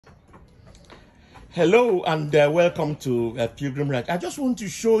Hello and welcome to Pilgrim Ranch. I just want to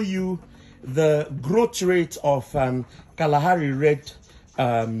show you the growth rate of Kalahari Red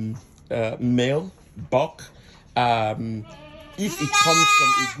male buck if it comes from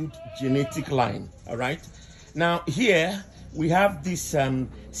a good genetic line. All right. Now here we have this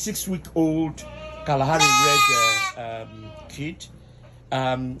 6-week-old Kalahari Red kid.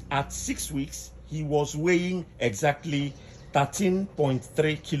 At 6 weeks, he was weighing exactly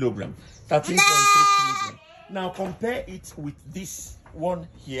 13.3 kilograms. 13.3 kilograms. Now compare it with this one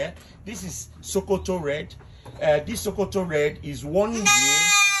here. This is Sokoto Red. This Sokoto Red is 1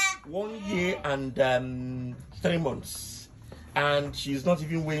 year and 3 months, and she's not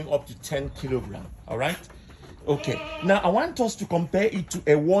even weighing up to 10 kilograms. All right. Okay. Now I want us to compare it to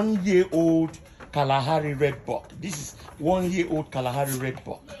a 1-year-old Kalahari Red buck. This is 1-year-old Kalahari Red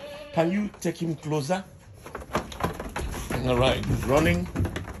buck. Can you take him closer? All right, he's running.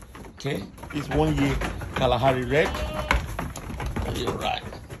 Okay, this 1-year Kalahari Red. You're right.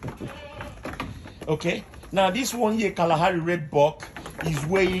 Okay, now this 1-year Kalahari Red buck is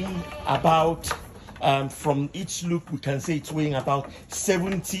weighing about, from each look, we can say it's weighing about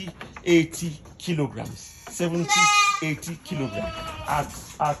 70-80 kilograms. 70-80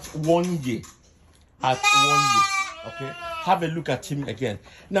 kilograms at 1 year. At 1 year. Okay, have a look at him again.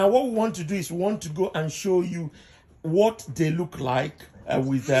 Now what we want to do is we want to go and show you what they look like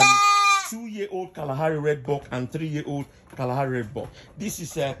with 2-year-old Kalahari Red buck and 3-year-old Kalahari Red buck. This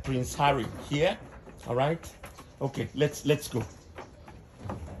is Prince Harry here. All right. Okay, let's go.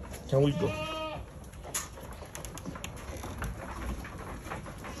 Can we go?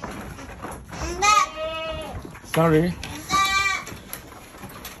 Sorry.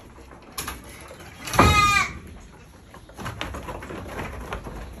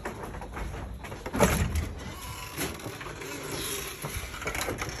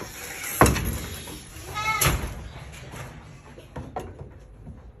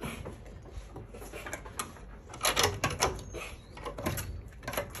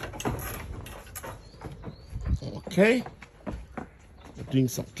 Okay, we're doing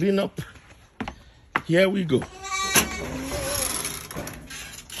some cleanup. Here we go.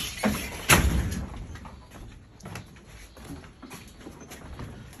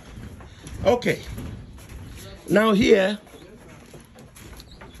 Okay, now here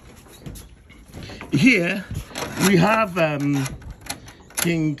we have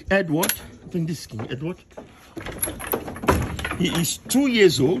King Edward. I think this is King Edward. He is 2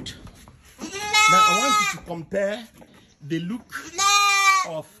 years old. Now I want you to compare the look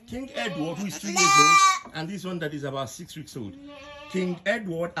of King Edward, who is 2 years old, and this one that is about 6 weeks old. King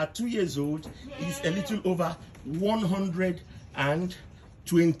Edward at 2 years old is a little over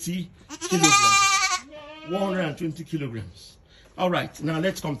 120 kilograms. 120 kilograms. All right, now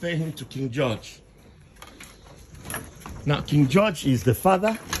let's compare him to King George. Now King George is the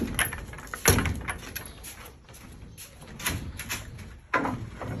father.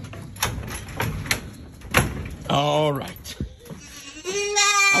 All right.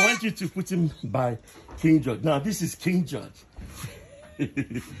 I want you to put him by King George. Now, this is King George.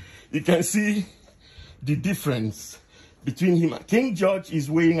 You can see the difference between him. King George is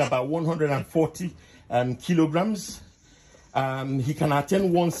weighing about 140 kilograms. He can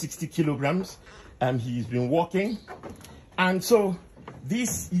attain 160 kilograms. He's been walking. And so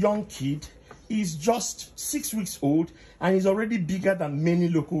this young kid is just 6 weeks old, and he's already bigger than many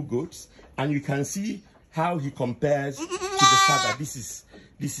local goats. And you can see how he compares to the father. This is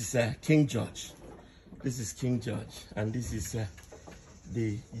King George. This is King George, and this is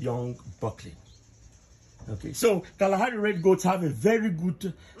the young buckling. Okay, so Kalahari Red goats have a very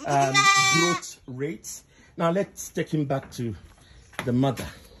good growth rate. Now let's take him back to the mother.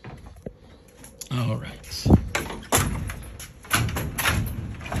 All right.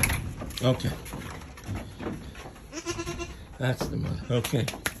 Okay. That's the mother. Okay.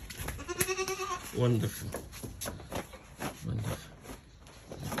 Wonderful. Wonderful.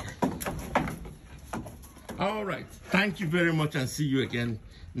 Okay. All right. Thank you very much, and see you again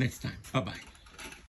next time. Bye-bye.